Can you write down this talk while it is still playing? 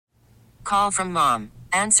call from mom.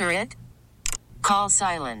 Answer it. Call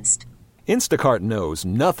silenced. Instacart knows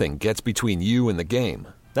nothing gets between you and the game.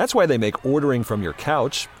 That's why they make ordering from your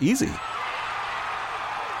couch easy.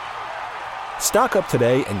 Stock up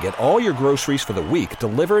today and get all your groceries for the week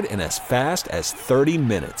delivered in as fast as 30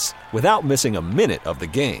 minutes without missing a minute of the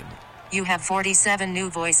game. You have 47 new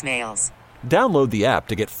voicemails. Download the app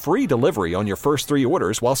to get free delivery on your first 3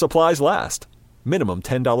 orders while supplies last. Minimum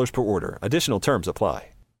 $10 per order. Additional terms apply.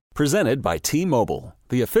 Presented by T-Mobile,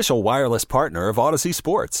 the official wireless partner of Odyssey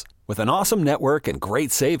Sports. With an awesome network and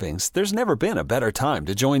great savings, there's never been a better time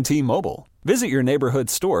to join T-Mobile. Visit your neighborhood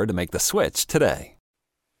store to make the switch today.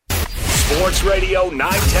 Sports Radio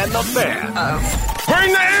 910 The Fan.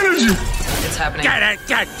 Bring the energy. It's happening.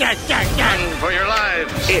 Run for your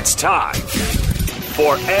lives. It's time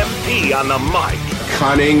for MP on the mic.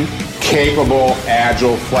 Cunning, capable,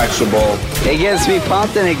 agile, flexible. It gets me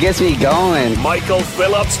pumped and it gets me going. Michael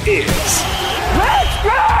Phillips is. Let's go!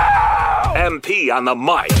 MP on the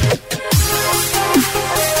mic.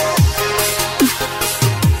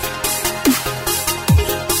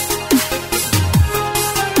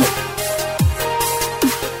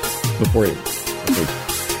 Before you.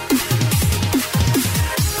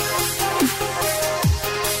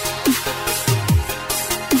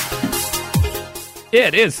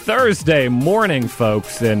 It is Thursday morning,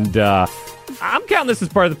 folks, and I'm counting this as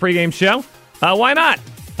part of the pregame show. Why not?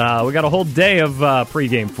 We got a whole day of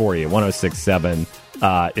pregame for you.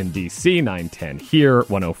 106.7 in D.C., 910 here,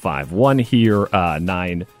 105.1 here,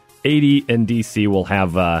 980 in D.C. We'll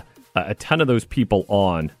have a ton of those people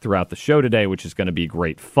on throughout the show today, which is going to be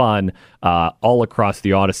great fun all across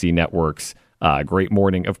the Odyssey networks. Great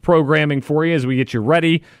morning of programming for you as we get you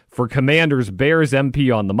ready for Commanders Bears.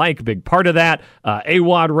 MP on the mic, big part of that.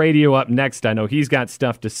 AWadd Radio up next. I know he's got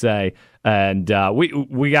stuff to say, and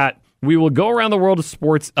we will go around the world of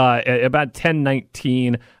sports at about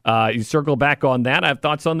 10:19. You circle back on that. I have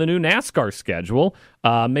thoughts on the new NASCAR schedule.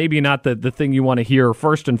 Maybe not the thing you want to hear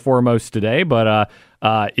first and foremost today, but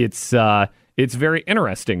it's very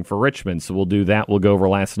interesting for Richmond. So we'll do that. We'll go over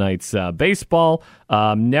last night's baseball.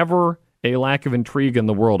 Never a lack of intrigue in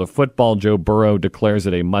the world of football. Joe Burrow declares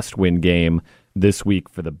it a must-win game this week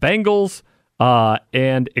for the Bengals,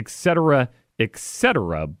 and et cetera, et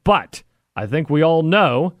cetera. But I think we all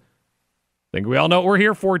know what we're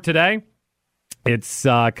here for today. It's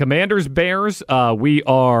Commanders Bears. We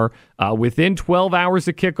are within 12 hours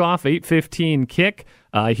of kickoff, 8:15 kick.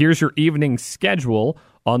 Here's your evening schedule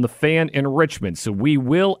on the Fan in Richmond. So we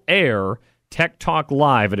will air Tech Talk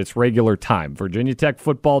Live at its regular time. Virginia Tech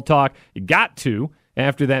football talk, you got to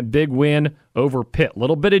after that big win over Pitt. A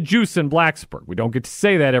little bit of juice in Blacksburg. We don't get to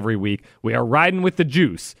say that every week. We are riding with the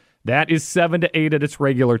juice. That is 7 to 8 at its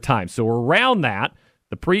regular time. So around that,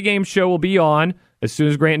 the pregame show will be on as soon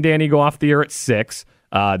as Grant and Danny go off the air at 6.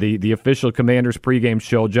 The official Commanders pregame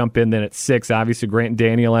show will jump in then at 6. Obviously, Grant and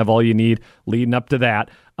Danny will have all you need leading up to that.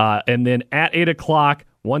 And then at 8 o'clock,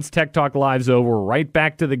 once Tech Talk Live's over, right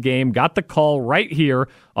back to the game. Got the call right here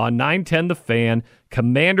on 910 The Fan.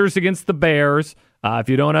 Commanders against the Bears. If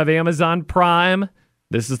you don't have Amazon Prime,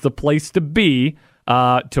 this is the place to be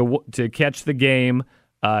to catch the game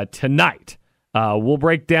tonight. We'll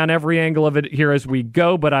break down every angle of it here as we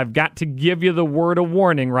go, but I've got to give you the word of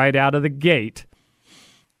warning right out of the gate.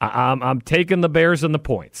 I'm taking the Bears and the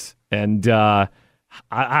points, and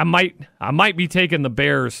I might be taking the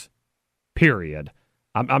Bears, period.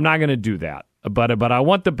 I'm not going to do that, but I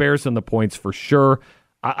want the Bears and the points for sure.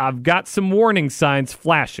 I've got some warning signs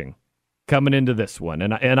flashing coming into this one,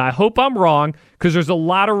 and I hope I'm wrong because there's a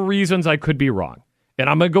lot of reasons I could be wrong, and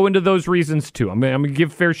I'm going to go into those reasons too. I'm going to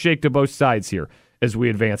give fair shake to both sides here as we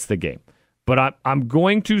advance the game, but I'm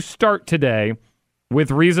going to start today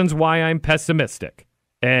with reasons why I'm pessimistic,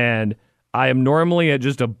 and I am normally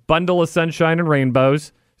just a bundle of sunshine and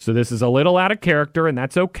rainbows, so this is a little out of character, and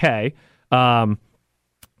that's okay.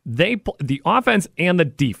 The offense and the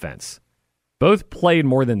defense both played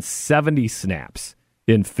more than 70 snaps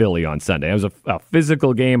in Philly on Sunday. It was a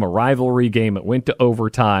physical game, a rivalry game. It went to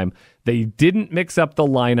overtime. They didn't mix up the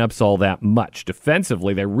lineups all that much.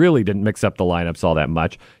 Defensively, they really didn't mix up the lineups all that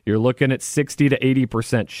much. You're looking at 60 to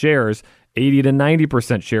 80% shares, 80 to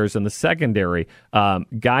 90% shares in the secondary.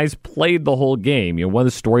 Guys played the whole game. One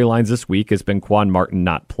of the storylines this week has been Quan Martin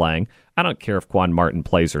not playing. I don't care if Quan Martin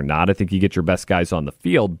plays or not. I think you get your best guys on the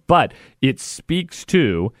field, but it speaks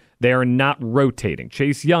to they are not rotating.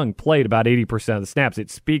 Chase Young played about 80% of the snaps.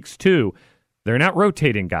 It speaks to they're not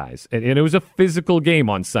rotating guys, and it was a physical game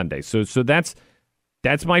on Sunday. So that's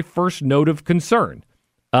my first note of concern.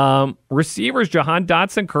 Receivers, Jahan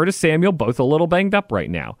Dotson, Curtis Samuel, both a little banged up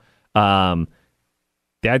right now.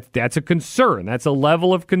 That's a concern. That's a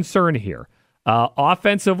level of concern here.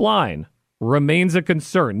 Offensive line remains a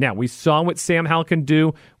concern. Now, we saw what Sam Howell can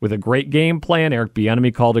do with a great game plan. Eric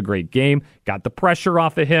Bieniemy called a great game, got the pressure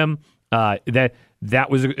off of him. That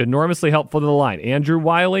was enormously helpful to the line. Andrew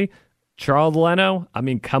Wiley, Charles Leno,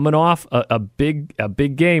 coming off a big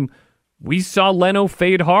game. We saw Leno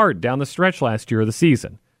fade hard down the stretch last year of the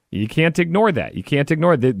season. You can't ignore that. You can't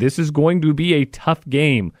ignore that. This is going to be a tough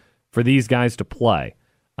game for these guys to play.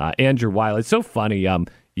 Andrew Wiley, it's so funny.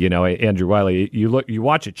 Andrew Wiley, you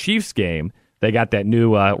watch a Chiefs game, they got that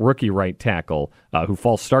new rookie right tackle who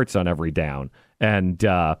false starts on every down. And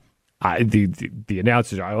the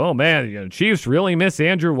announcers are, oh, man, Chiefs really miss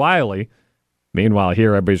Andrew Wiley. Meanwhile,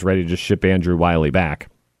 here, everybody's ready to just ship Andrew Wiley back.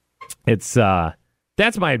 It's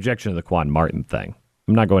that's my objection to the Quan Martin thing.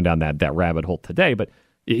 I'm not going down that rabbit hole today, but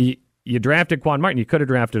you drafted Quan Martin. You could have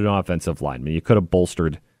drafted an offensive lineman. You could have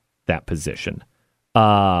bolstered that position.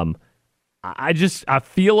 I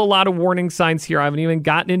feel a lot of warning signs here. I haven't even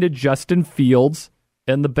gotten into Justin Fields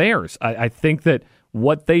and the Bears. I think that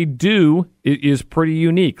what they do is pretty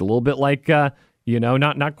unique. A little bit like,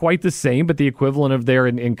 not quite the same, but the equivalent of there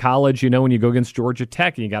in college, when you go against Georgia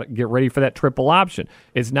Tech and you got to get ready for that triple option.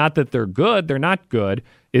 It's not that they're good. They're not good.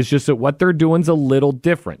 It's just that what they're doing is a little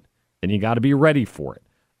different, and you got to be ready for it.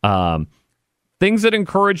 Things that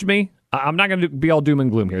encourage me, I'm not going to be all doom and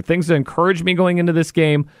gloom here. Things that encourage me going into this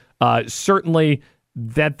game, certainly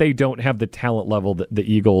that they don't have the talent level that the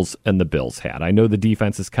Eagles and the Bills had. I know the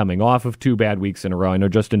defense is coming off of 2 bad weeks in a row. I know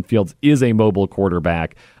Justin Fields is a mobile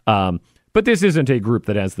quarterback, but this isn't a group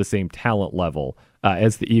that has the same talent level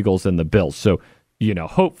as the Eagles and the Bills. So,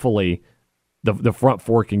 hopefully the front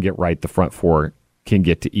four can get right. The front four can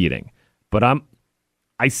get to eating. But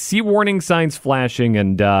I see warning signs flashing,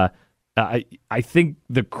 and I think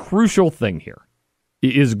the crucial thing here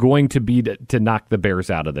is going to be to knock the Bears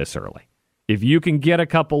out of this early. If you can get a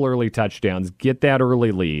couple early touchdowns, get that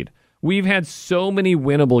early lead. We've had so many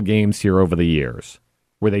winnable games here over the years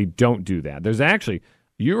where they don't do that. There's actually,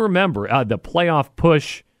 you remember the playoff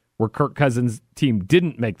push where Kirk Cousins' team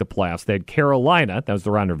didn't make the playoffs. They had Carolina, that was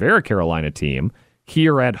the Ron Rivera Carolina team,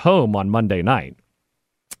 here at home on Monday night.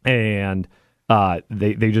 And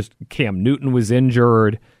they just, Cam Newton was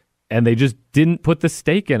injured, and they just didn't put the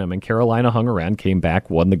stake in him. And Carolina hung around, came back,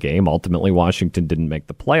 won the game. Ultimately, Washington didn't make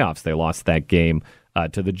the playoffs. They lost that game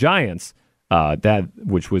to the Giants,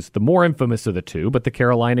 which was the more infamous of the two, but the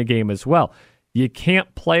Carolina game as well. You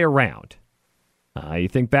can't play around. You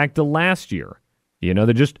think back to last year.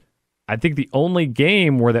 I think the only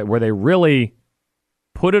game where they really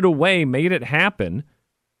put it away, made it happen,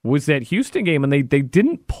 was that Houston game, and they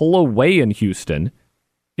didn't pull away in Houston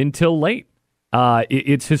until late.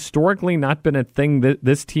 It's historically not been a thing that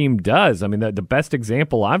this team does. The best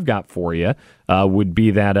example I've got for you would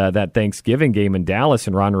be that Thanksgiving game in Dallas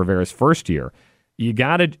in Ron Rivera's first year.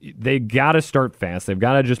 They gotta start fast. They've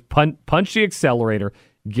got to just punch the accelerator,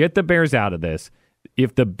 get the Bears out of this.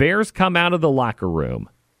 If the Bears come out of the locker room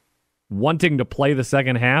wanting to play the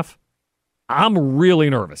second half, I'm really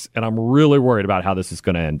nervous, and I'm really worried about how this is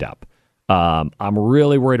going to end up. I'm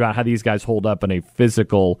really worried about how these guys hold up in a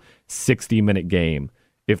physical 60-minute game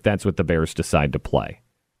if that's what the Bears decide to play.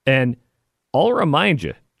 And I'll remind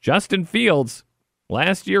you, Justin Fields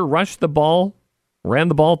last year ran the ball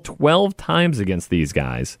 12 times against these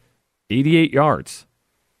guys, 88 yards.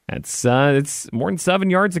 It's more than 7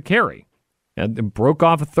 yards a carry. And broke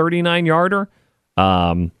off a 39-yarder.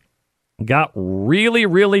 Got really,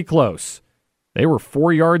 really close. They were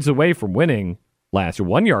 4 yards away from winning last year,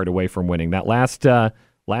 1 yard away from winning. That last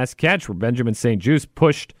catch where Benjamin St. Juste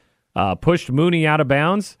pushed Mooney out of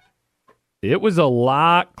bounds. It was a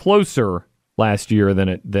lot closer last year than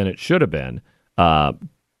it should have been. Now,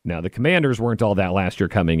 the Commanders weren't all that last year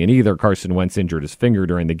coming in either. Carson Wentz injured his finger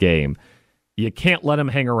during the game. You can't let him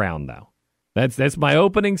hang around, though. That's my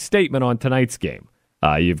opening statement on tonight's game.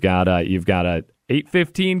 You've got a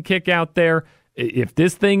 8:15 kick out there. If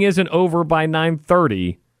this thing isn't over by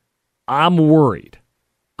 9:30, I'm worried.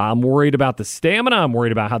 I'm worried about the stamina. I'm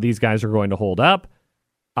worried about how these guys are going to hold up.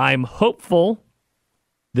 I'm hopeful.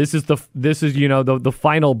 This is the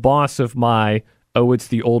final boss of my it's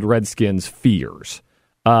the old Redskins fears.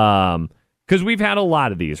 Because we've had a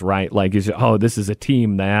lot of these, right? Like, this is a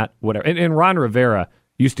team that whatever. And Ron Rivera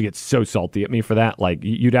used to get so salty at me for that. Like,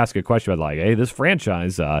 you'd ask a question about, like, hey, this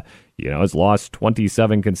franchise, has lost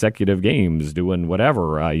 27 consecutive games doing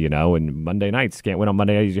whatever, and Monday nights can't win on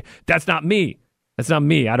Monday nights. That's not me. That's not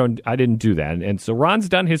me. I didn't do that. And so Ron's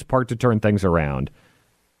done his part to turn things around.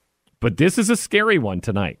 But this is a scary one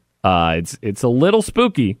tonight. It's a little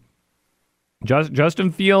spooky.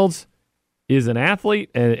 Justin Fields is an athlete,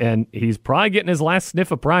 and he's probably getting his last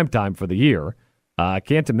sniff of primetime for the year. I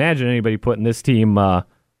can't imagine anybody putting this team on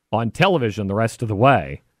television the rest of the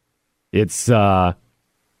way. It's their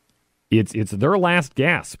last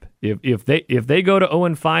gasp. If they go to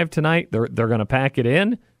 0-5 tonight, they're going to pack it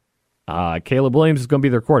in. Caleb Williams is going to be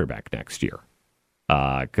their quarterback next year,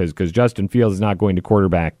 because Justin Fields is not going to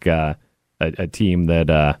quarterback a team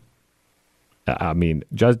that.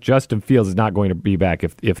 Justin Fields is not going to be back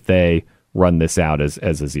if they run this out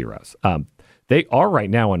as a zeros. They are right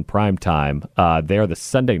now in prime time. They are the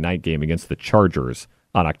Sunday night game against the Chargers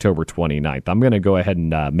on October 29th. I'm going to go ahead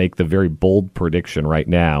and make the very bold prediction right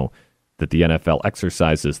now that the NFL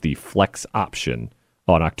exercises the flex option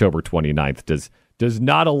on October 29th. Does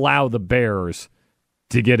not allow the Bears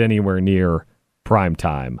to get anywhere near prime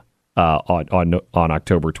time on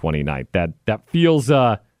October 29th. That feels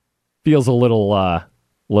a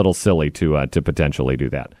little silly to potentially do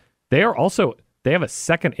that. They have a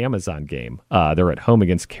second Amazon game. They're at home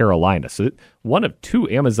against Carolina. So one of 2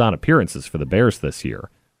 Amazon appearances for the Bears this year.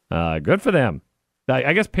 Good for them.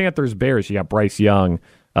 I guess Panthers-Bears, you got Bryce Young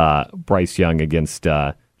against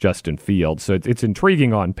Justin Fields. So it's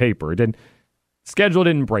intriguing on paper. Schedule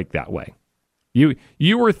didn't break that way.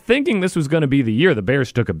 You were thinking this was going to be the year the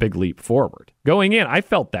Bears took a big leap forward. Going in, I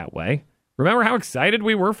felt that way. Remember how excited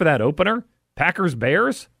we were for that opener?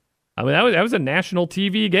 Packers-Bears? I mean, that was a national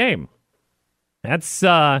TV game. That's,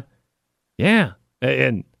 and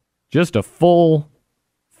just a full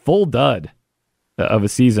dud of a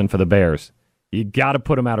season for the Bears. You got to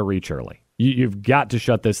put them out of reach early. You've got to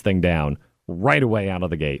shut this thing down right away out of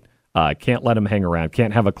the gate. Can't let them hang around.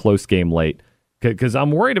 Can't have a close game late, because I'm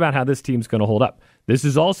worried about how this team's going to hold up. This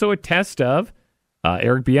is also a test of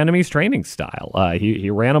Eric Bieniemy's training style. He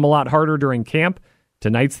ran them a lot harder during camp.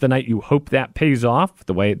 Tonight's the night you hope that pays off,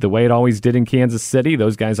 the way it always did in Kansas City.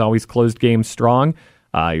 Those guys always closed games strong.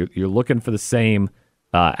 You're looking for the same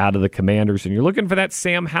out of the Commanders, and you're looking for that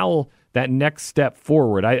Sam Howell, that next step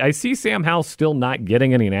forward. I see Sam Howell still not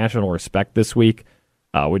getting any national respect this week,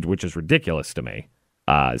 which is ridiculous to me.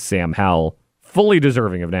 Sam Howell, fully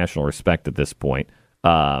deserving of national respect at this point.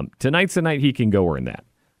 Tonight's the night he can go earn that.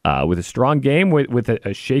 With a strong game, with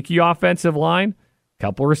a shaky offensive line,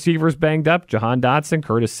 couple receivers banged up, Jahan Dotson,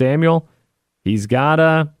 Curtis Samuel. He's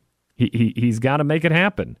gotta make it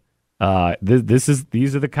happen.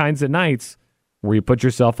 These are the kinds of nights where you put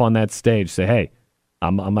yourself on that stage, say, hey,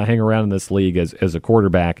 I'm gonna hang around in this league as a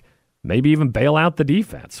quarterback, maybe even bail out the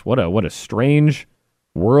defense. What a strange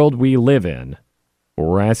world we live in.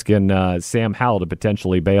 We're asking Sam Howell to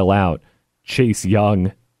potentially bail out Chase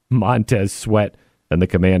Young, Montez Sweat, and the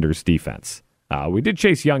Commanders' defense. We did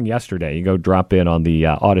Chase Young yesterday. You go drop in on the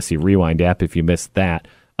Odyssey Rewind app if you missed that.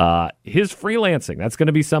 His freelancing, that's going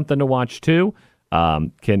to be something to watch too.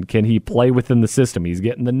 Can he play within the system? He's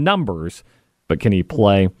getting the numbers, but can he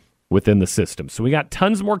play within the system? So we got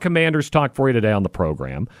tons more Commanders talk for you today on the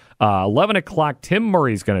program. 11 o'clock, Tim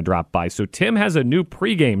Murray's going to drop by. So Tim has a new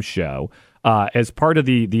pregame show as part of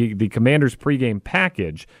the Commanders pregame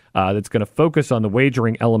package that's going to focus on the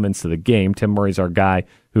wagering elements of the game. Tim Murray's our guy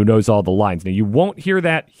who knows all the lines. Now, you won't hear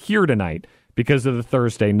that here tonight because of the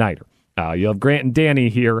Thursday Nighter. You'll have Grant and Danny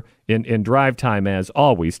here in drive time, as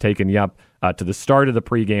always, taking you up to the start of the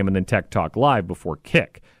pregame and then Tech Talk Live before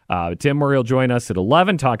kick. Tim Murray will join us at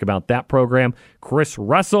 11, talk about that program. Chris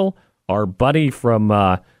Russell, our buddy from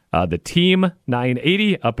the Team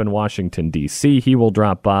 980 up in Washington, D.C., he will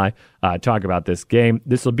drop by, talk about this game.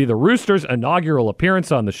 This will be the Roosters' inaugural appearance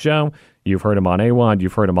on the show. You've heard him on AWadd.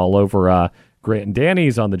 You've heard him all over Grant and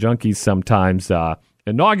Danny's on the Junkies sometimes.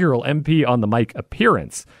 Inaugural MP on the mic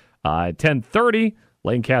appearance. At 10:30,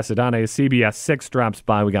 Lane Casadonte, CBS 6, drops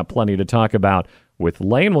by. We got plenty to talk about with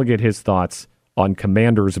Lane. We'll get his thoughts on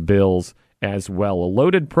Commanders Bills as well. A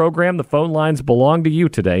loaded program. The phone lines belong to you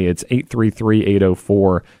today. It's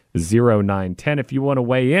 833-804-0910 if you want to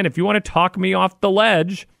weigh in. If you want to talk me off the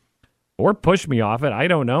ledge or push me off it, I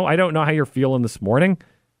don't know. I don't know how you're feeling this morning.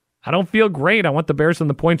 I don't feel great. I want the Bears on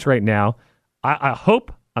the points right now. I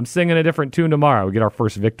hope I'm singing a different tune tomorrow. We get our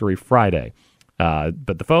first victory Friday.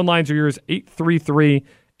 But the phone lines are yours,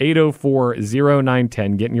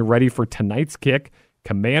 833-804-0910, getting you ready for tonight's kick,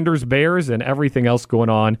 Commanders, Bears, and everything else going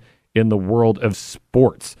on in the world of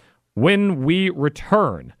sports. When we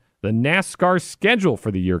return, the NASCAR schedule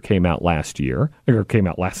for the year came out last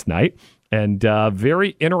night, and a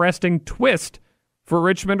very interesting twist for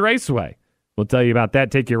Richmond Raceway. We'll tell you about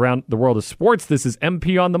that, take you around the world of sports. This is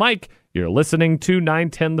MP on the mic. You're listening to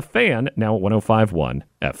 910 The Fan, now at 105.1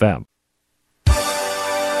 FM.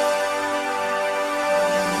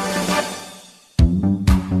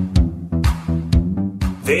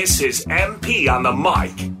 This is MP on the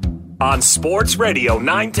mic on Sports Radio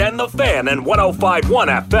 910 The Fan and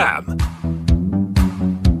 105.1 FM.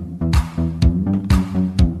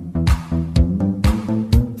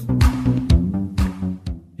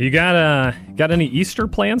 You got any Easter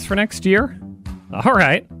plans for next year? All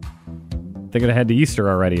right. Thinking ahead to Easter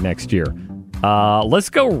already next year. Let's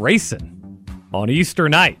go racing on Easter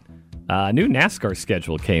night. New NASCAR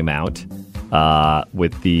schedule came out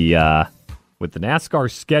with the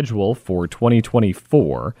NASCAR schedule for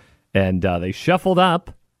 2024, and they shuffled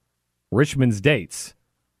up Richmond's dates.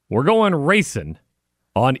 We're going racing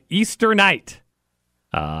on Easter night,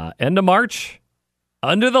 end of March,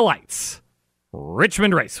 under the lights.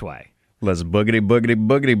 Richmond Raceway. Let's boogity, boogity,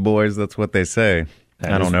 boogity, boys. That's what they say.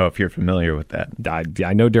 I don't know if you're familiar with that.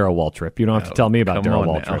 I know Darrell Waltrip. You don't have to tell me about Darrell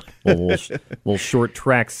Waltrip. little short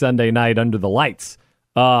track Sunday night under the lights.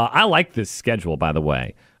 I like this schedule, by the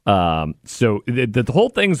way. So the whole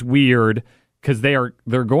thing's weird because they're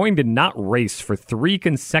going to not race for 3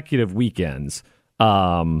 consecutive weekends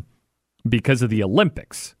because of the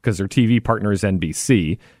Olympics, because their TV partner is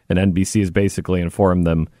NBC, and NBC has basically informed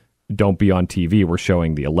them, don't be on TV, we're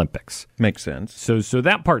showing the Olympics. Makes sense. So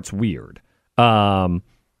that part's weird. But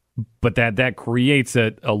that creates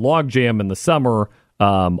a logjam in the summer.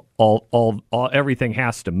 Everything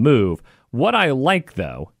has to move. What I like,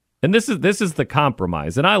 though, and this is the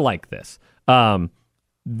compromise, and I like this.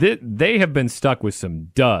 They have been stuck with some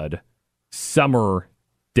dud summer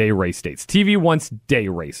day race dates. TV wants day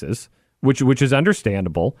races, which is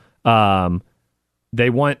understandable. They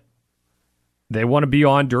want to be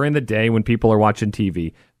on during the day when people are watching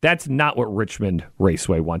TV. That's not what Richmond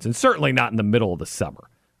Raceway wants, and certainly not in the middle of the summer.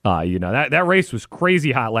 That race was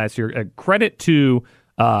crazy hot last year. Credit to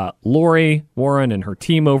Lori Warren and her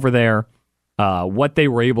team over there, what they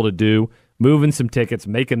were able to do, moving some tickets,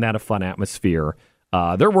 making that a fun atmosphere.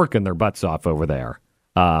 They're working their butts off over there.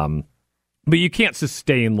 But you can't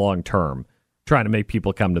sustain long-term trying to make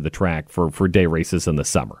people come to the track for day races in the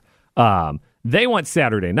summer. They want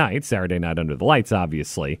Saturday night under the lights,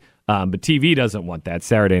 obviously, but TV doesn't want that.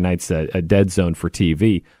 Saturday night's a dead zone for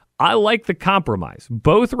TV. I like the compromise.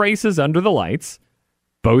 Both races under the lights,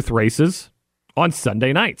 both races on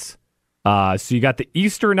Sunday nights. So you got the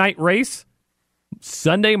Easter night race,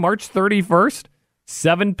 Sunday, March 31st,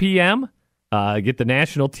 7 p.m. Get the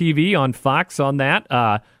national TV on Fox on that.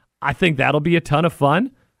 I think that'll be a ton of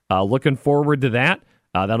fun. Looking forward to that.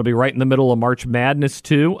 That'll be right in the middle of March Madness,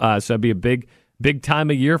 too. So it'll be a big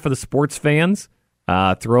time of year for the sports fans.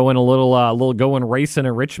 Throw in a little going racing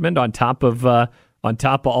in Richmond on top of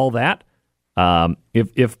all that.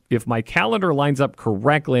 If my calendar lines up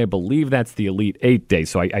correctly, I believe that's the Elite 8 day.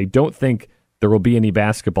 So I don't think there will be any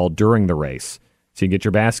basketball during the race. So you can get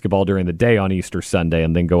your basketball during the day on Easter Sunday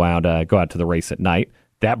and then go out to the race at night.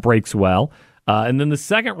 That breaks well. And then the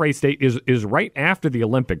second race date is right after the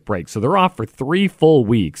Olympic break. So they're off for 3 full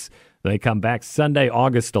weeks. They come back Sunday,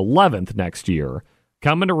 August 11th next year.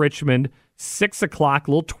 Coming to Richmond, 6 o'clock,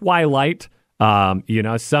 little twilight.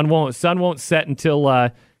 Sun won't set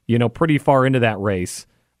until pretty far into that race.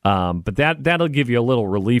 But that'll give you a little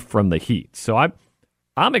relief from the heat. So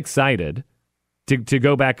I'm excited to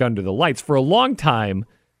go back under the lights. For a long time,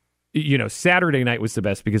 Saturday night was the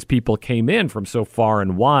best because people came in from so far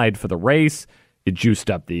and wide for the race. It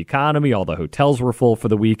juiced up the economy. All the hotels were full for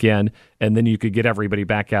the weekend. And then you could get everybody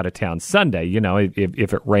back out of town Sunday.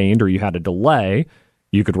 If it rained or you had a delay,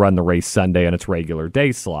 you could run the race Sunday on its regular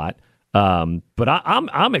day slot. But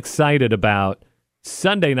I'm excited about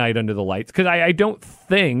Sunday night under the lights because I don't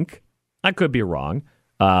think, I could be wrong,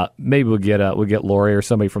 maybe we'll get Lori or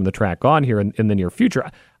somebody from the track on here in the near future.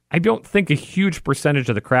 I don't think a huge percentage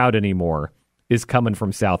of the crowd anymore is coming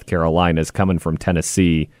from South Carolina, is coming from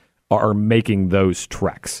Tennessee, are making those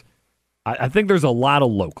treks. I think there's a lot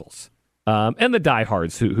of locals and the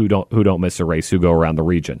diehards who don't miss a race, who go around the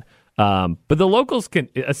region. But the locals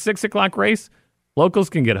a 6 o'clock race, locals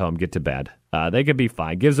can get home, get to bed. They can be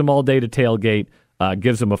fine. Gives them all day to tailgate.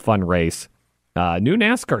 Gives them a fun race. New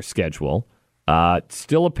NASCAR schedule.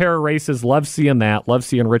 Still a pair of races. Love seeing that. Love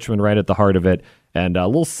seeing Richmond right at the heart of it. And a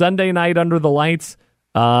little Sunday night under the lights.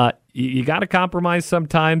 You got to compromise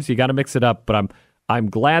sometimes. You got to mix it up. But I'm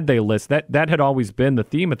glad they list that. That had always been the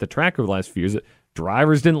theme at the track over the last few years.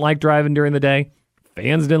 Drivers didn't like driving during the day.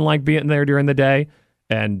 Fans didn't like being there during the day.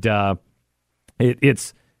 And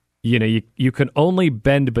it's you can only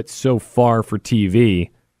bend but so far for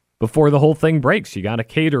TV before the whole thing breaks. You got to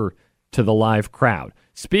cater to the live crowd.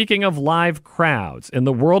 Speaking of live crowds, in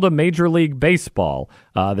the world of Major League Baseball,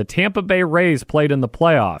 the Tampa Bay Rays played in the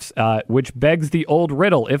playoffs, which begs the old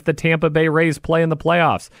riddle. If the Tampa Bay Rays play in the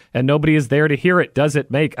playoffs and nobody is there to hear it, does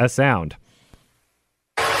it make a sound?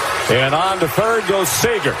 And on to third goes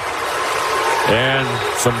Sager. And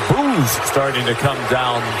some boos starting to come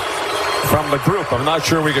down from the group. I'm not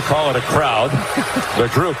sure we could call it a crowd. The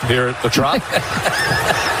group here at the Trop.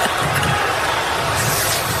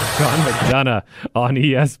 John McDonough on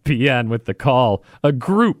ESPN with the call. A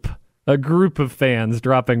group of fans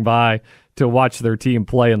dropping by to watch their team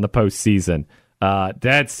play in the postseason.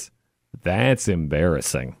 That's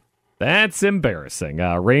embarrassing. That's embarrassing.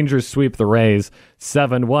 Rangers sweep the Rays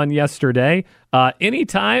 7-1 yesterday.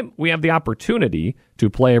 Anytime we have the opportunity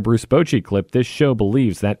to play a Bruce Bochy clip, this show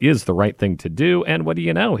believes that is the right thing to do. And what do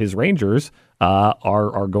you know? His Rangers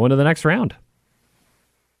are going to the next round.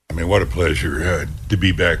 I mean, what a pleasure to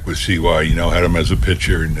be back with CY. Had him as a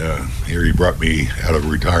pitcher, and here he brought me out of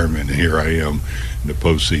retirement, and here I am in the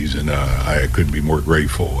postseason. I couldn't be more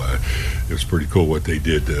grateful. It was pretty cool what they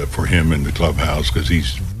did for him in the clubhouse, because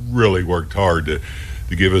he's really worked hard to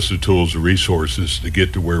give us the tools, the resources to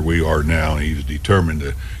get to where we are now. He's determined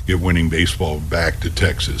to get winning baseball back to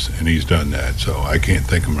Texas, and he's done that. So I can't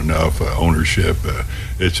thank him enough. Ownership,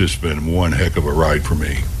 it's just been one heck of a ride for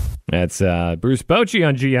me. That's Bruce Bochy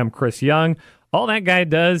on GM Chris Young. All that guy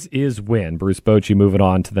does is win. Bruce Bochy moving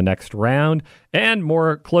on to the next round. And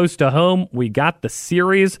more close to home, we got the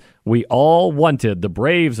series we all wanted. The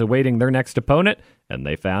Braves awaiting their next opponent, and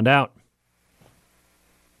they found out.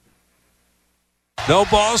 No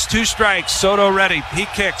balls, 2 strikes. Soto ready. He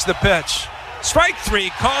kicks the pitch. Strike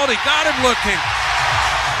 3 called. He got him looking.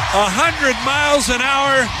 100 miles an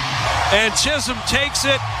hour, and Chisholm takes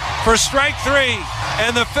it for strike 3.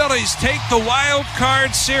 And the Phillies take the wild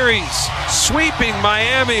card series, sweeping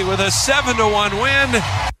Miami with a 7-1 win.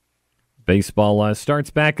 Baseball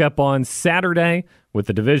starts back up on Saturday with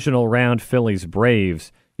the divisional round.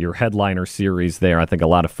 Phillies-Braves, your headliner series there. I think a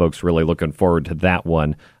lot of folks really looking forward to that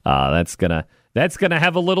one. That's gonna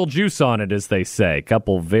have a little juice on it, as they say. A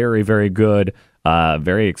couple very, very good,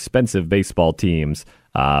 very expensive baseball teams.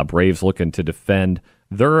 Braves looking to defend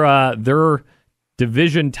their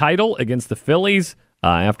division title against the Phillies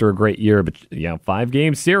after a great year. But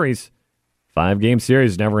 5-game series. 5-game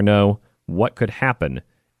series. Never know what could happen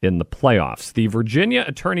in the playoffs. The Virginia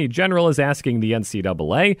Attorney General is asking the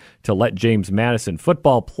NCAA to let James Madison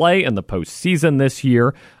football play in the postseason this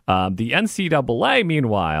year. The NCAA,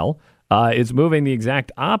 meanwhile, is moving the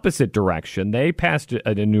exact opposite direction. They passed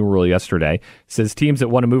a new rule yesterday. It says teams that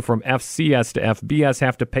want to move from FCS to FBS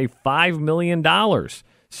have to pay $5 million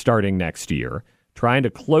starting next year, trying to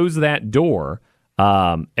close that door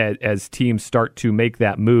as teams start to make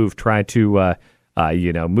that move, try to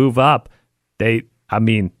move up.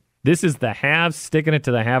 This is the haves sticking it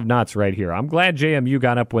to the have-nots right here. I'm glad JMU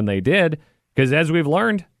got up when they did, because as we've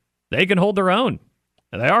learned, they can hold their own.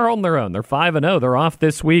 And they are holding their own. They're 5-0. They're off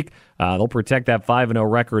this week. They'll protect that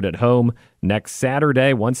 5-0 record at home next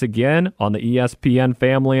Saturday, once again, on the ESPN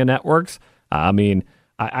family of networks.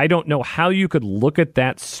 I don't know how you could look at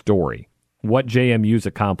that story, what JMU's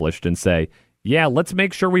accomplished, and say, yeah, let's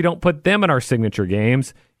make sure we don't put them in our signature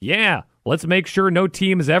games. Yeah, let's make sure no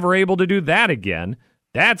team is ever able to do that again.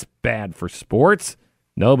 That's bad for sports.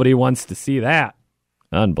 Nobody wants to see that.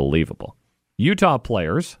 Unbelievable. Utah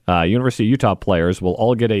players, University of Utah players, will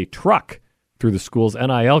all get a truck through the school's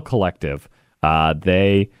NIL collective.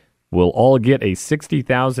 They will all get a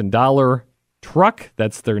 $60,000 truck.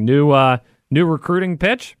 That's their new recruiting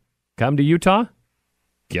pitch. Come to Utah,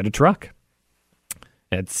 get a truck.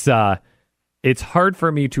 It's hard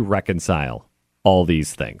for me to reconcile all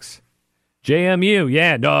these things.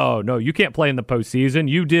 JMU, no, you can't play in the postseason.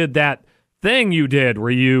 You did that thing you did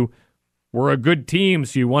where you were a good team,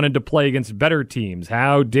 so you wanted to play against better teams.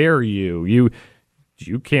 How dare you?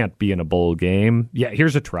 You can't be in a bowl game. Yeah,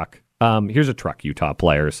 here's a truck. Here's a truck, Utah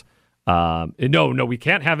players. No, we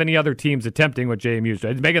can't have any other teams attempting what JMU's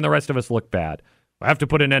doing. It's making the rest of us look bad. I have to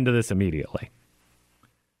put an end to this immediately.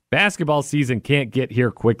 Basketball season can't get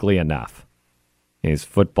here quickly enough. These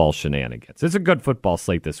football shenanigans. It's a good football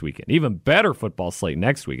slate this weekend. Even better football slate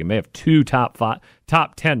next week. It may have 2 top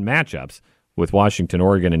 10 matchups with Washington,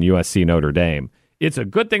 Oregon, and USC Notre Dame. It's a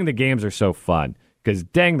good thing the games are so fun, because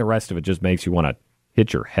dang, the rest of it just makes you want to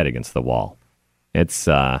hit your head against the wall. It's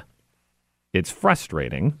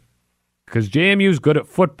frustrating because JMU's good at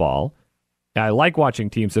football. I like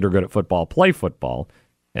watching teams that are good at football play football,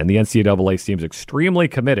 and the NCAA seems extremely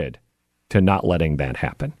committed to not letting that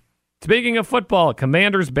happen. Speaking of football,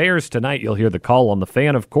 Commanders-Bears tonight. You'll hear the call on the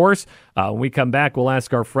Fan, of course. When we come back, we'll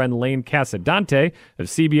ask our friend Lane Casadonte of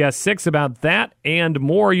CBS 6 about that and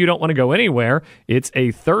more. You don't want to go anywhere. It's a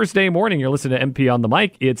Thursday morning. You're listening to MP on the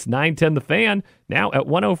Mic. It's 910 The Fan, now at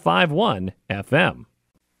 105.1 FM.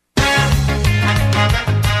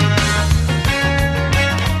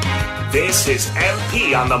 This is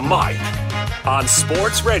MP on the Mic on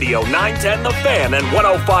Sports Radio 910 The Fan and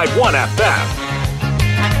 105.1 FM.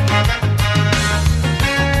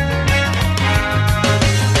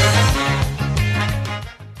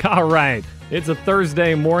 All right. It's a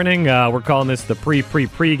Thursday morning. We're calling this the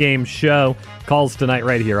pregame show. Calls tonight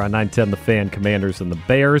right here on 910 The Fan, Commanders and the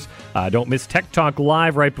Bears. Don't miss Tech Talk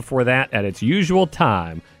Live right before that at its usual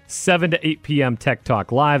time, 7 to 8 p.m. Tech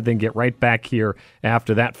Talk Live. Then get right back here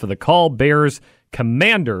after that for the call, Bears,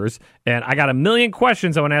 Commanders. And I got a million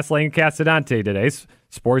questions I want to ask Lane Casadonte today.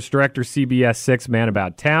 Sports Director, CBS 6, Man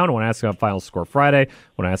About Town. I want to ask about Final Score Friday. I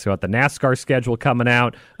want to ask about the NASCAR schedule coming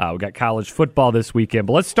out. We got college football this weekend.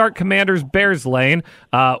 But let's start Commanders-Bears, Lane.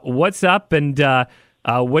 What's up, and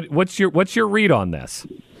what's your read on this?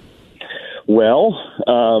 Well,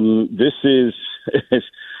 this is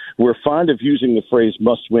we're fond of using the phrase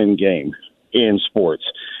must-win game in sports.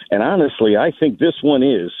 And honestly, I think this one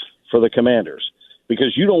is for the Commanders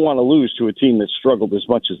because you don't want to lose to a team that struggled as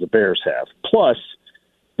much as the Bears have. Plus,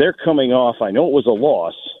 they're coming off, I know it was a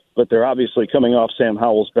loss, but they're obviously coming off Sam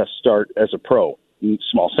Howell's best start as a pro.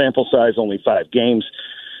 Small sample size, only 5 games.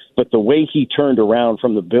 But the way he turned around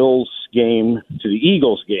from the Bills game to the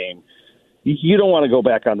Eagles game, you don't want to go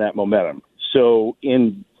back on that momentum. So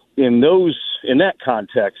in that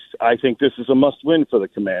context, I think this is a must-win for the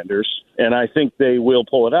Commanders, and I think they will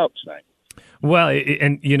pull it out tonight. Well,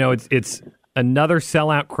 and it's another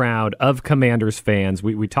sellout crowd of Commanders fans.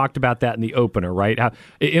 We talked about that in the opener, right?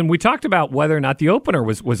 And we talked about whether or not the opener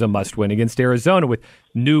was a must-win against Arizona with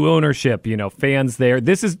new ownership, fans there.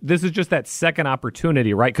 This is just that second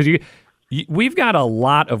opportunity, right? Because we've got a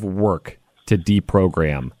lot of work to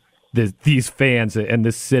deprogram these fans and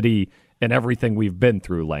this city and everything we've been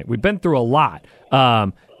through, Lane. We've been through a lot.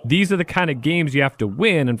 These are the kind of games you have to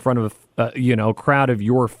win in front of a crowd of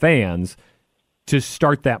your fans to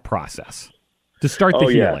start that process. To start the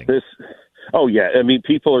healing. I mean,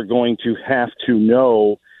 people are going to have to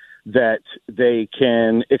know that they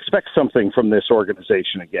can expect something from this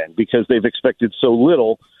organization again because they've expected so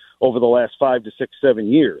little over the last 5 to 6, 7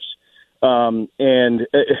 years. And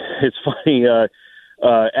it's funny,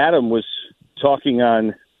 Adam was talking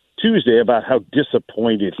on Tuesday about how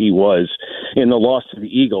disappointed he was in the loss to the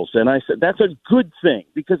Eagles. And I said, that's a good thing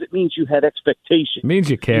because it means you had expectations. It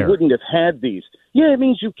means you care. You wouldn't have had these. Yeah, it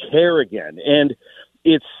means you care again. And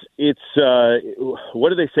it's what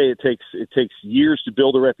do they say? It takes years to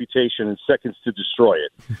build a reputation and seconds to destroy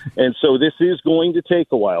it. And so this is going to take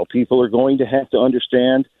a while. People are going to have to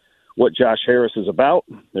understand what Josh Harris is about.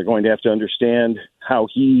 They're going to have to understand how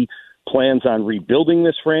he plans on rebuilding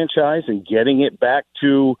this franchise and getting it back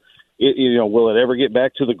to, will it ever get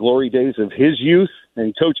back to the glory days of his youth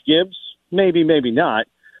and Coach Gibbs? Maybe, maybe not.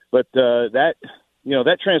 But that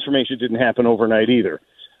transformation didn't happen overnight either.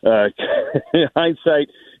 Hindsight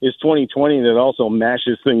is 20/20, and it also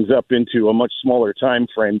mashes things up into a much smaller time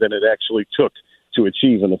frame than it actually took to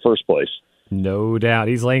achieve in the first place. No doubt.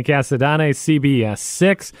 He's Lane Casadonte, CBS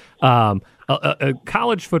 6. A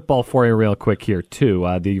college football for you real quick here, too.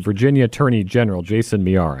 The Virginia Attorney General, Jason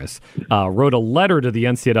Miyares, wrote a letter to the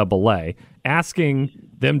NCAA asking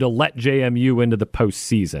them to let JMU into the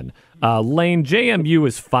postseason. Lane, JMU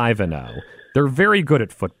is 5-0. They're very good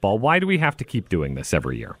at football. Why do we have to keep doing this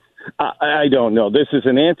every year? I don't know. This is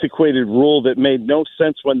an antiquated rule that made no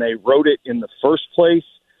sense when they wrote it in the first place.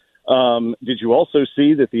 Did you also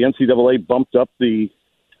see that the NCAA bumped up the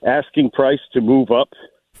asking price to move up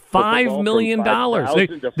 $5 million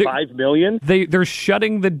to $5 million? They're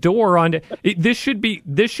shutting the door on it. This should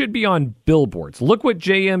be on billboards. Look what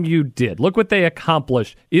JMU did. Look what they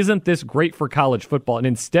accomplished. Isn't this great for college football? And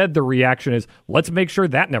instead, the reaction is, let's make sure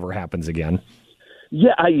that never happens again.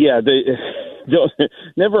 Yeah. Don't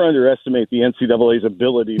never underestimate the NCAA's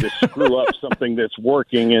ability to screw up something that's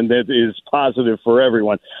working and that is positive for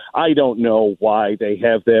everyone. I don't know why they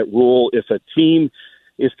have that rule. If a team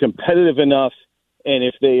is competitive enough and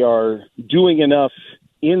if they are doing enough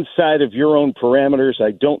inside of your own parameters,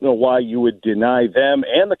 I don't know why you would deny them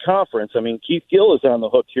and the conference. I mean, Keith Gill is on the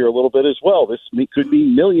hook here a little bit as well. This could be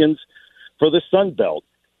millions for the Sun Belt.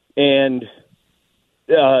 And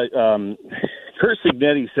Curt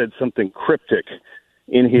Cignetti said something cryptic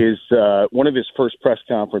in his one of his first press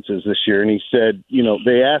conferences this year, and he said,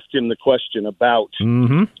 they asked him the question about,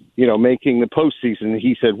 making the postseason, and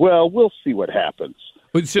he said, well, we'll see what happens.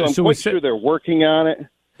 So I'm quite sure they're working on it.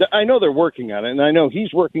 I know they're working on it, and I know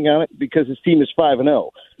he's working on it because his team is 5-0.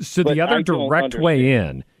 So the other direct way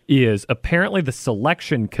in is apparently the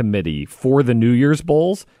selection committee for the New Year's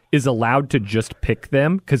Bowls is allowed to just pick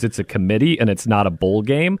them because it's a committee and it's not a bowl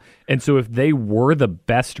game. And so if they were the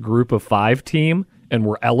best group of 5 team and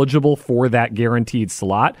were eligible for that guaranteed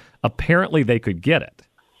slot, apparently they could get it.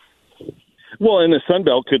 Well, and the Sun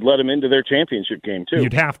Belt could let them into their championship game, too.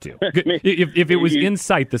 You'd have to. If it was in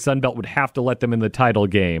sight, the Sun Belt would have to let them in the title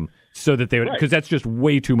game so that they would, because that's just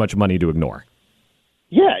way too much money to ignore.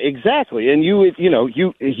 Yeah, exactly. And you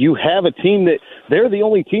have a team that they're the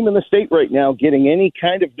only team in the state right now getting any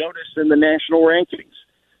kind of notice in the national rankings.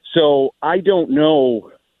 So I don't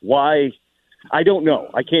know why. I don't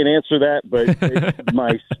know. I can't answer that, but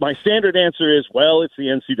my standard answer is, well, it's the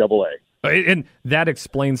NCAA. And that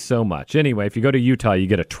explains so much. Anyway, if you go to Utah, you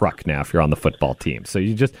get a truck now if you're on the football team. So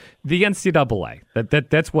the NCAA,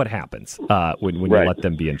 that's what happens when you let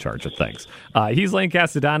them be in charge of things. He's Lane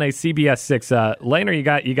Casadonte, CBS 6. Lane, you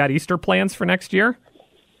got Easter plans for next year?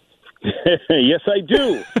 Yes, I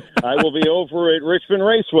do. I will be over at Richmond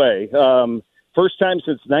Raceway. First time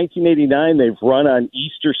since 1989 they've run on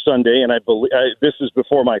Easter Sunday, and I believe this is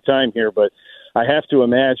before my time here, but I have to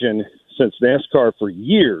imagine since NASCAR for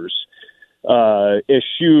years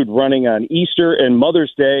eschewed running on Easter and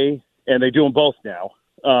Mother's Day, and they do them both now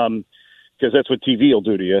because that's what TV will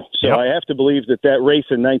do to you. So I have to believe that race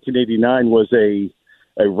in 1989 was a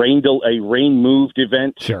rain-moved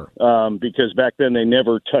event. Sure. Because back then they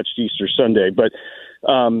never touched Easter Sunday. But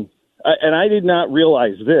and I did not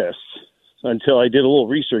realize this until I did a little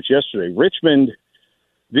research yesterday. Richmond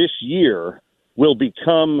this year will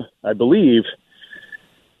become, I believe,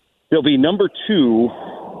 they'll be number 2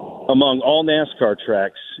 among all NASCAR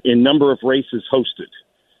tracks in number of races hosted.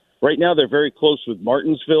 Right now, they're very close with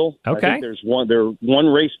Martinsville. Okay. I think there's one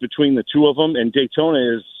race between the two of them, and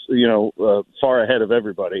Daytona is, far ahead of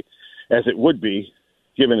everybody, as it would be,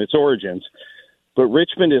 given its origins. But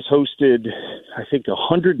Richmond has hosted, I think,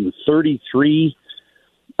 133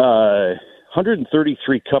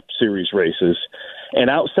 Cup Series races. And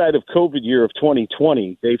outside of COVID year of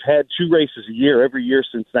 2020, they've had 2 races a year every year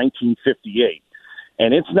since 1958.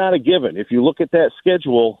 And it's not a given. If you look at that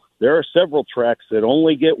schedule, there are several tracks that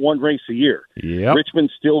only get 1 race a year. Yep.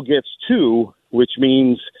 Richmond still gets 2, which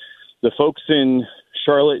means the folks in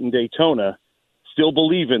Charlotte and Daytona still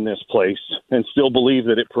believe in this place and still believe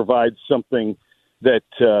that it provides something that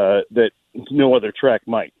no other track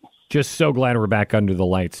might. Just so glad we're back under the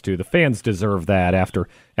lights, too. The fans deserve that after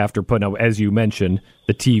putting out, as you mentioned,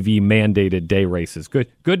 the TV mandated day races. Good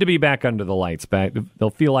to be back under the lights. Back, they'll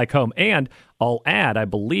feel like home. And I'll add, I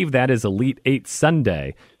believe that is Elite 8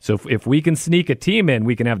 Sunday. So if we can sneak a team in,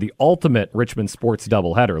 we can have the ultimate Richmond sports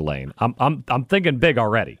doubleheader, Lane. I'm thinking big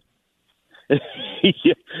already.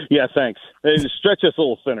 Yeah, thanks. Stretch us a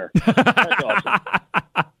little thinner. That's awesome.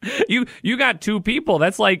 You got 2 people.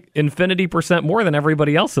 That's like infinity % more than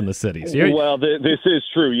everybody else in the city. So well, this is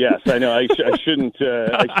true. Yes, I know. I shouldn't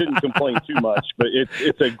complain too much, but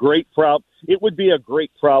it's a great problem. It would be a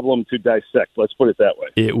great problem to dissect. Let's put it that way.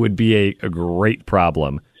 It would be a great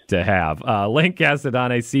problem to have. Lane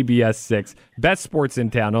Casadonte, CBS 6, best sports in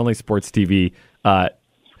town, only sports TV.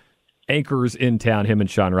 Anchors in town, him and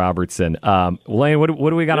Sean Robertson. Lane, what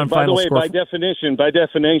do we got on final score? By definition,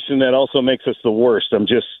 that also makes us the worst. I'm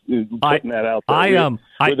just putting that out there.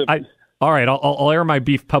 All right, I'll air my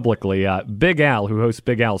beef publicly. Big Al, who hosts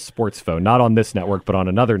Big Al's Sports Phone, not on this network, but on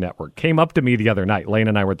another network, came up to me the other night. Lane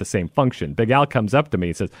and I were at the same function. Big Al comes up to me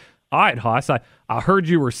and says, all right, Hoss, I heard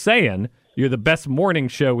you were saying you're the best morning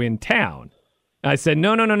show in town. I said,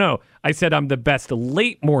 no. I said, I'm the best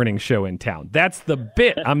late morning show in town. That's the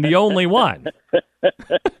bit. I'm the only one.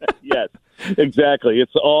 Yes, exactly.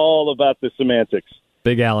 It's all about the semantics.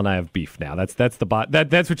 Big Al and I have beef now. That's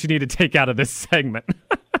what you need to take out of this segment.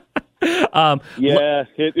 And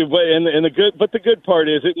the good part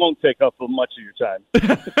is it won't take up much of your time.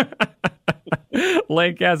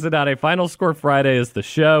 Lane Casadonte, Final Score Friday is the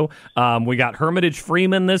show. We got Hermitage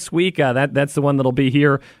Freeman this week. That's the one that'll be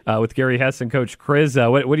here with Gary Hess and Coach Chris.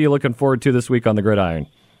 What are you looking forward to this week on the gridiron?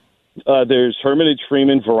 There's Hermitage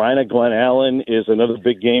Freeman. Verina Glen Allen is another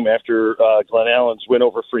big game after Glen Allen's win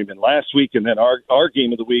over Freeman last week. And then our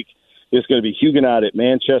game of the week is going to be Huguenot at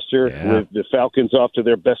Manchester with the Falcons off to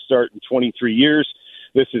their best start in 23 years.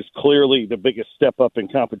 This is clearly the biggest step up in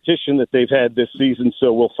competition that they've had this season,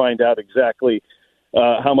 so we'll find out exactly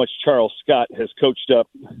how much Charles Scott has coached up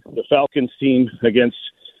the Falcons team against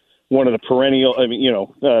one of the perennial. I mean,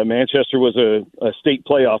 Manchester was a state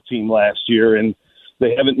playoff team last year, and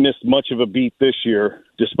they haven't missed much of a beat this year,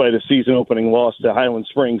 despite a season-opening loss to Highland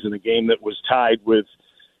Springs in a game that was tied with,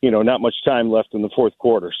 not much time left in the fourth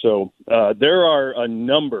quarter. So there are a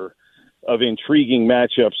number of intriguing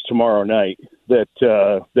matchups tomorrow night that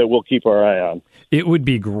we'll keep our eye on. It would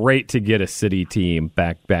be great to get a city team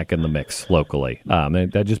back in the mix locally.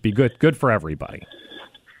 That'd just be good for everybody.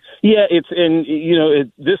 Yeah,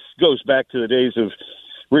 this goes back to the days of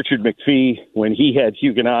Richard McPhee when he had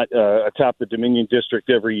Huguenot atop the Dominion District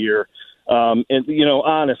every year.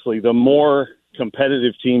 Honestly, the more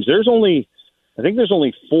competitive teams, I think there's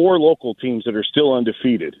only 4 local teams that are still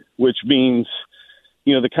undefeated, which means,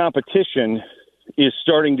 the competition is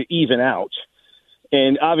starting to even out.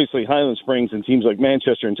 And obviously Highland Springs and teams like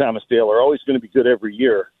Manchester and Thomasdale are always going to be good every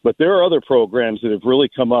year. But there are other programs that have really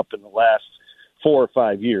come up in the last 4 or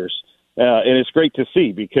 5 years. And it's great to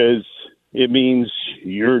see because it means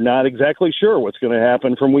you're not exactly sure what's going to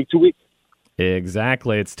happen from week to week.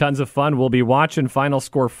 Exactly. It's tons of fun. We'll be watching Final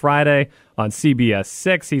Score Friday on CBS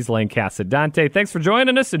 6. He's Lane Casadonte. Thanks for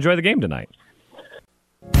joining us. Enjoy the game tonight.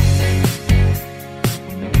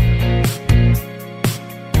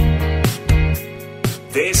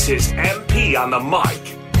 This is MP on the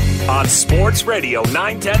mic on Sports Radio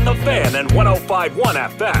 910 The Fan and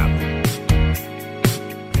 105.1 FM.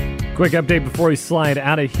 Quick update before we slide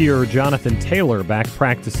out of here. Jonathan Taylor back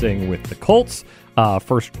practicing with the Colts.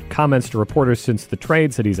 First comments to reporters since the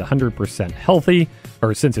trade said he's 100% healthy,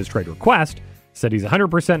 or since his trade request, said he's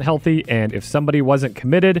 100% healthy, and if somebody wasn't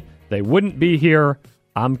committed, they wouldn't be here.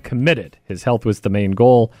 I'm committed. His health was the main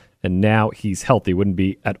goal, and now he's healthy. Wouldn't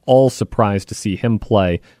be at all surprised to see him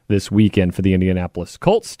play this weekend for the Indianapolis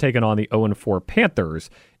Colts, taking on the 0-4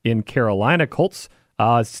 Panthers in Carolina. Colts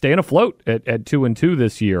staying afloat at 2-2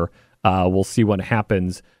 this year. We'll see what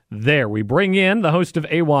happens there. We bring in the host of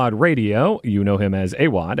AWadd Radio. You know him as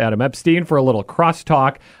AWadd, Adam Epstein, for a little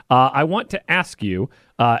crosstalk. I want to ask you,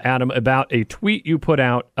 Adam, about a tweet you put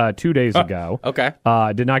out 2 days ago. Okay.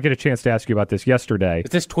 Did not get a chance to ask you about this yesterday.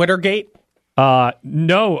 Is this Twittergate?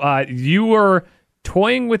 No. You were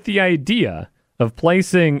toying with the idea of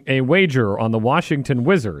placing a wager on the Washington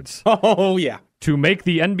Wizards. Oh, yeah. To make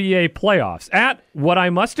the NBA playoffs at what I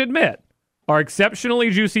must admit are exceptionally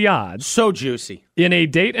juicy odds. So juicy. In a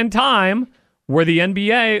date and time where the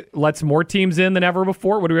NBA lets more teams in than ever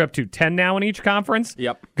before. What are we up to, 10 now in each conference?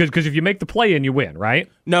 Yep. Because if you make the play-in, you win, right?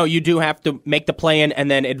 No, you do have to make the play-in and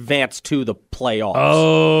then advance to the playoffs.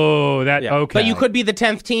 Oh, okay. But you could be the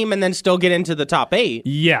 10th team and then still get into the top 8.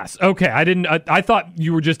 Yes. Okay. I thought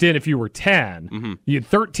you were just in if you were 10. Mm-hmm. You had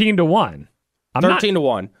 13-1.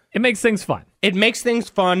 13-1. It makes things fun. It makes things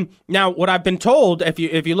fun. Now, what I've been told, if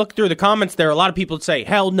you look through the comments there, a lot of people say,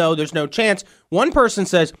 hell no, there's no chance. One person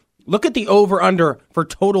says, look at the over-under for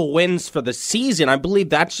total wins for the season. I believe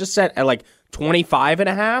that's just set at like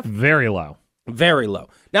 25.5. Very low. Very low.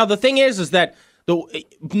 Now, the thing is that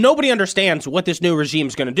nobody understands what this new regime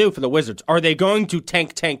is going to do for the Wizards. Are they going to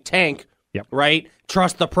tank, yep. Right?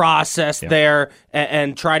 Trust the process there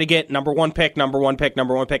and try to get number one pick,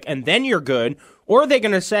 and then you're good? Or are they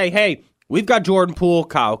going to say, hey, we've got Jordan Poole,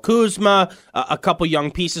 Kyle Kuzma, a couple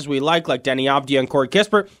young pieces we like Denny Avdia and Corey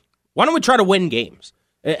Kispert. Why don't we try to win games?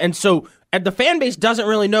 And so the fan base doesn't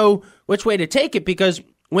really know which way to take it because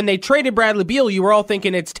when they traded Bradley Beal, you were all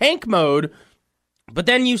thinking it's tank mode, but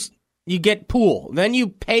then you get Poole, then you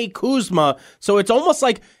pay Kuzma. So it's almost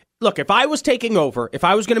like, look, if I was taking over, if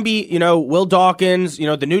I was going to be, Will Dawkins,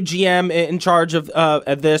 the new GM in charge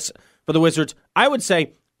of this for the Wizards, I would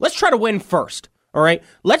say, let's try to win first. All right,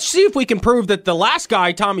 let's see if we can prove that the last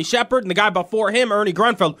guy, Tommy Shepard, and the guy before him, Ernie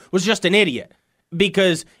Grunfeld, was just an idiot.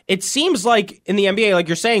 Because it seems like in the NBA, like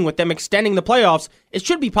you're saying, with them extending the playoffs, it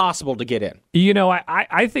should be possible to get in.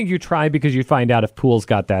 I think you try because you find out if Poole's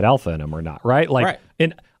got that alpha in him or not, right? Right.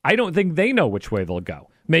 And I don't think they know which way they'll go.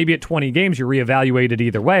 Maybe at 20 games, you reevaluate it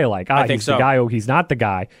either way. He's the guy, he's not the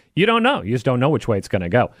guy. You don't know. You just don't know which way it's going to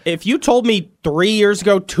go. If you told me 3 years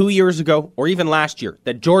ago, 2 years ago, or even last year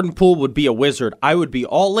that Jordan Poole would be a Wizard, I would be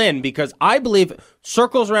all in because I believe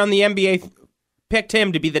circles around the NBA picked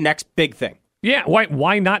him to be the next big thing. Yeah,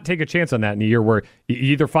 why not take a chance on that in a year where you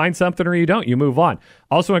either find something or you don't? You move on.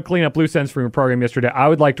 Also, in clean up loose ends from your program yesterday, I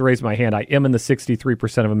would like to raise my hand. I am in the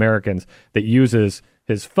 63% of Americans that uses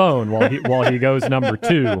his phone while he goes number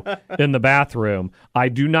 2 in the bathroom. I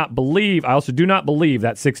also do not believe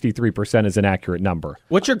that 63% is an accurate number.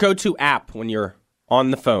 What's your go-to app when you're on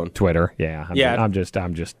the phone. Twitter, yeah. I'm just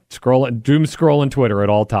scrolling, doom scrolling Twitter at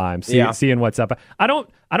all times, seeing what's up. I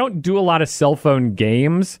don't do a lot of cell phone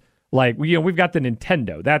games. Like, we've got the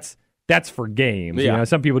Nintendo. That's for games. Yeah.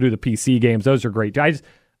 Some people do the PC games. Those are great.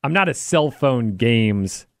 I'm not a cell phone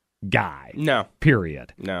games guy. No.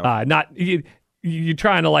 Period. No. Not you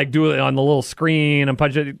trying to like do it on the little screen and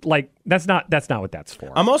punch it. Like, that's not what that's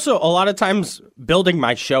for. I'm also a lot of times building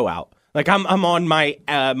my show out. Like I'm on my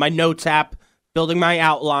my notes app, building my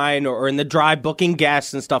outline, or in the drive, booking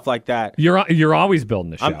guests and stuff like that. You're always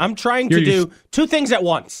building the show. I'm trying to do two things at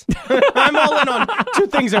once. I'm all in on two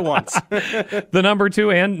things at once. The number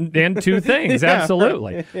two and two things. Yeah.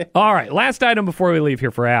 Absolutely. All right. Last item before we leave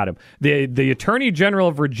here for Adam. The Attorney General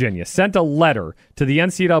of Virginia sent a letter to the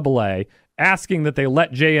NCAA asking that they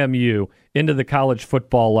let JMU into the college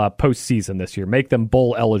football postseason this year, make them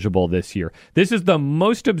bowl eligible this year. This is the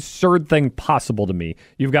most absurd thing possible to me.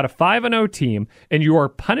 You've got a 5-0 team, and you are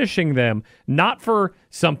punishing them not for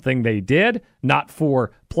something they did, not for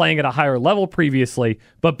playing at a higher level previously,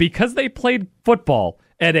 but because they played football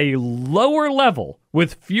at a lower level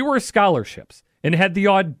with fewer scholarships and had the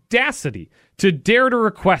audacity to dare to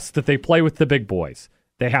request that they play with the big boys.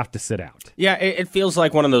 They have to sit out. Yeah, it feels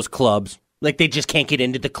like one of those clubs. Like they just can't get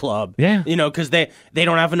into the club. Yeah. Because they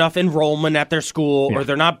don't have enough enrollment at their school, or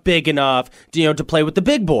they're not big enough to play with the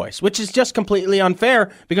big boys, which is just completely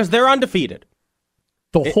unfair because they're undefeated.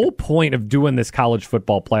 The whole point of doing this college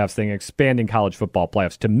football playoffs thing, expanding college football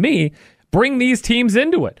playoffs, to me, bring these teams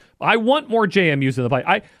into it. I want more JMUs in the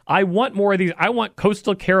play. I want more of these. I want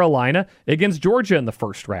Coastal Carolina against Georgia in the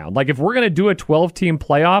first round. Like, if we're going to do a 12-team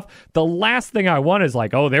playoff, the last thing I want is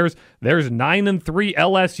like, oh, there's 9-3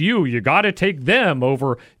 LSU. You got to take them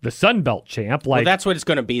over the Sun Belt champ. Like, well, that's what it's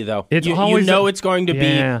going to be, though. It's it's going to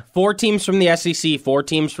be 4 teams from the SEC, 4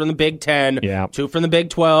 teams from the Big Ten, 2 from the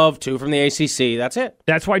Big 12, 2 from the ACC. That's it.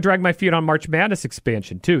 That's why I drag my feet on March Madness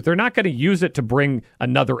expansion, too. They're not going to use it to bring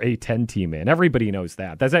another A10 team in. Everybody knows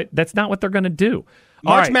that. That's not what they're going to do.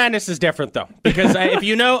 March Madness is different, though, because if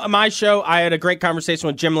you know my show, I had a great conversation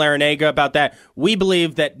with Jim Larinaga about that. We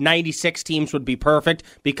believe that 96 teams would be perfect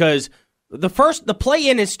because the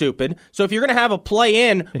play-in is stupid. So if you're going to have a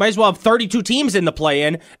play-in, might as well have 32 teams in the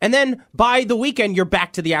play-in, and then by the weekend, you're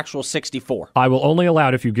back to the actual 64. I will only allow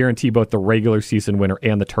it if you guarantee both the regular season winner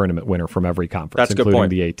and the tournament winner from every conference, That's including good point.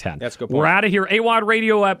 the A10. That's a good point. We're out of here. AWadd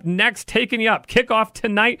Radio up next, taking you up. Kickoff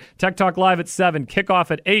tonight. Tech Talk Live at 7.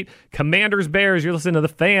 Kickoff at 8. Commanders Bears. You're listening to The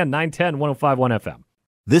Fan, 910, 105.1 FM.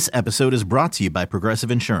 This episode is brought to you by Progressive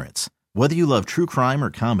Insurance. Whether you love true crime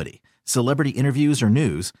or comedy, celebrity interviews or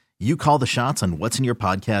news, you call the shots on what's in your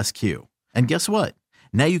podcast queue. And guess what?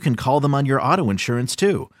 Now you can call them on your auto insurance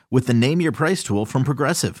too with the Name Your Price tool from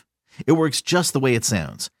Progressive. It works just the way it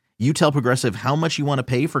sounds. You tell Progressive how much you want to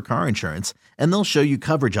pay for car insurance, and they'll show you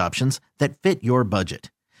coverage options that fit your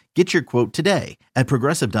budget. Get your quote today at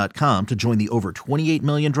Progressive.com to join the over 28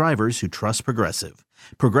 million drivers who trust Progressive.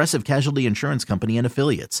 Progressive Casualty Insurance Company and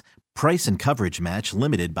Affiliates. Price and coverage match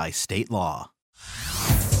limited by state law.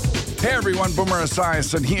 Hey everyone, Boomer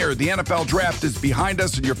Esiason here. The NFL Draft is behind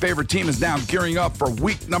us and your favorite team is now gearing up for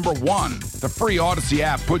week number 1. The free Odyssey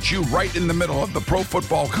app puts you right in the middle of the pro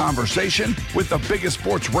football conversation with the biggest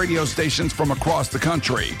sports radio stations from across the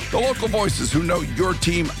country. The local voices who know your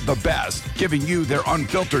team the best, giving you their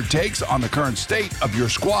unfiltered takes on the current state of your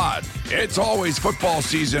squad. It's always football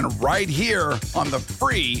season right here on the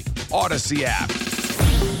free Odyssey app.